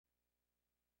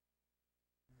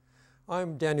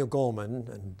I'm Daniel Goleman,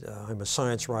 and I'm a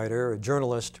science writer, a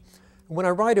journalist. When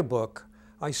I write a book,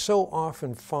 I so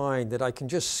often find that I can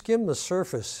just skim the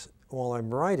surface while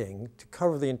I'm writing to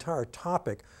cover the entire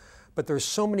topic, but there's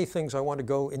so many things I want to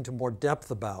go into more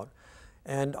depth about.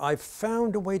 And I've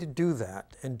found a way to do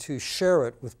that and to share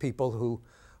it with people who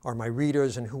are my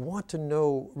readers and who want to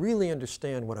know, really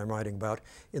understand what I'm writing about.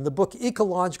 In the book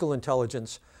Ecological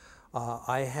Intelligence,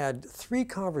 I had 3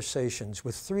 conversations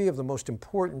with 3 of the most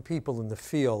important people in the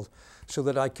field so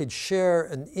that I could share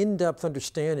an in-depth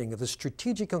understanding of the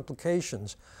strategic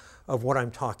implications of what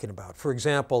I'm talking about. For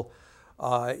example,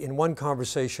 in one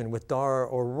conversation with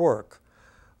Dara O'Rourke,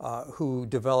 who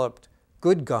developed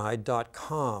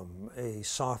GoodGuide.com, a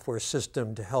software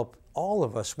system to help all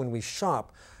of us when we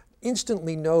shop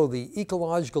instantly know the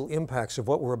ecological impacts of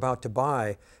what we're about to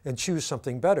buy and choose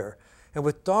something better. And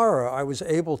with Dara, I was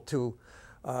able to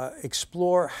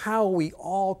explore how we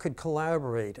all could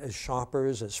collaborate as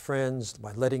shoppers, as friends,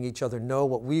 by letting each other know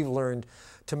what we've learned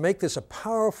to make this a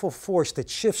powerful force that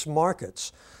shifts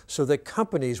markets so that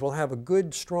companies will have a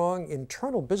good, strong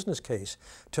internal business case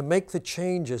to make the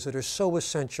changes that are so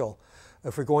essential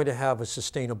if we're going to have a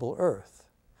sustainable Earth.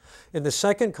 In the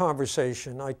second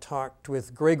conversation, I talked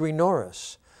with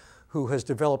Norris, who has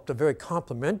developed a very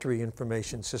complementary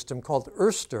information system called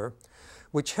Lerner,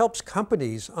 which helps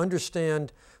companies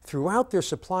understand throughout their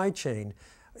supply chain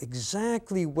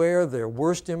exactly where their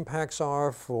worst impacts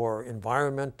are for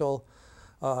environmental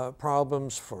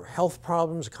problems, for health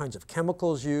problems, the kinds of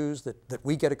chemicals used that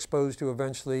we get exposed to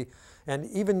eventually, and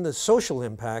even the social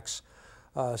impacts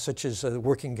such as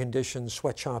working conditions,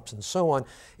 sweatshops, and so on,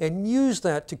 and use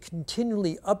that to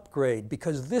continually upgrade,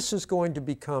 because this is going to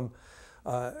become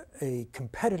a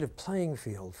competitive playing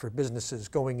field for businesses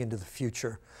going into the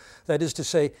future. That is to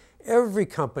say, every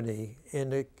company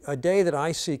in a day that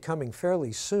I see coming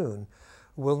fairly soon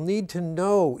will need to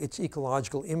know its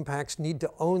ecological impacts, need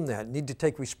to own that, need to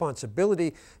take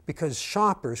responsibility, because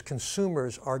shoppers,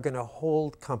 consumers, are going to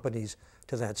hold companies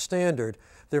to that standard.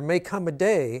 There may come a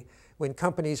day when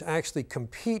companies actually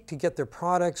compete to get their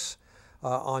products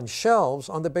on shelves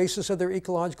on the basis of their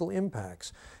ecological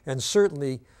impacts. And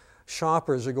certainly,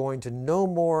 shoppers are going to know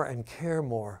more and care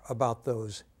more about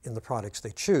those in the products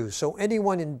they choose. So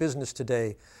anyone in business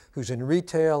today who's in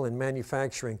retail and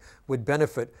manufacturing would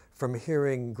benefit from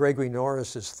hearing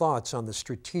Norris's thoughts on the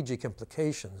strategic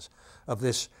implications of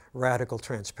this radical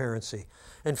transparency.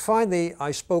 And finally,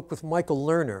 I spoke with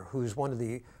Lerner, who's one of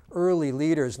the early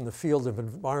leaders in the field of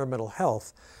environmental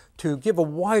health, to give a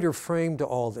wider frame to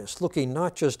all this, looking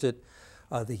not just at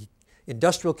the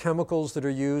industrial chemicals that are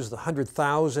used, the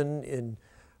 100,000 in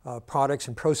products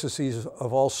and processes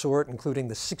of all sort, including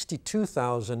the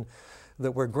 62,000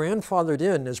 that were grandfathered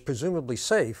in as presumably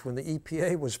safe when the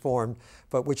EPA was formed,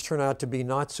 but which turned out to be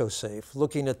not so safe.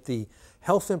 Looking at the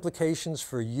health implications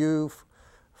for you,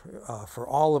 for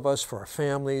all of us, for our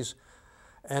families,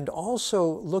 and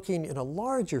also looking in a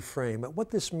larger frame at what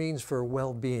this means for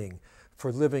well-being,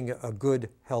 for living a good,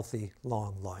 healthy,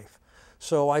 long life.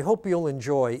 So I hope you'll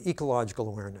enjoy Ecological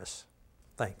Awareness.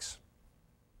 Thanks.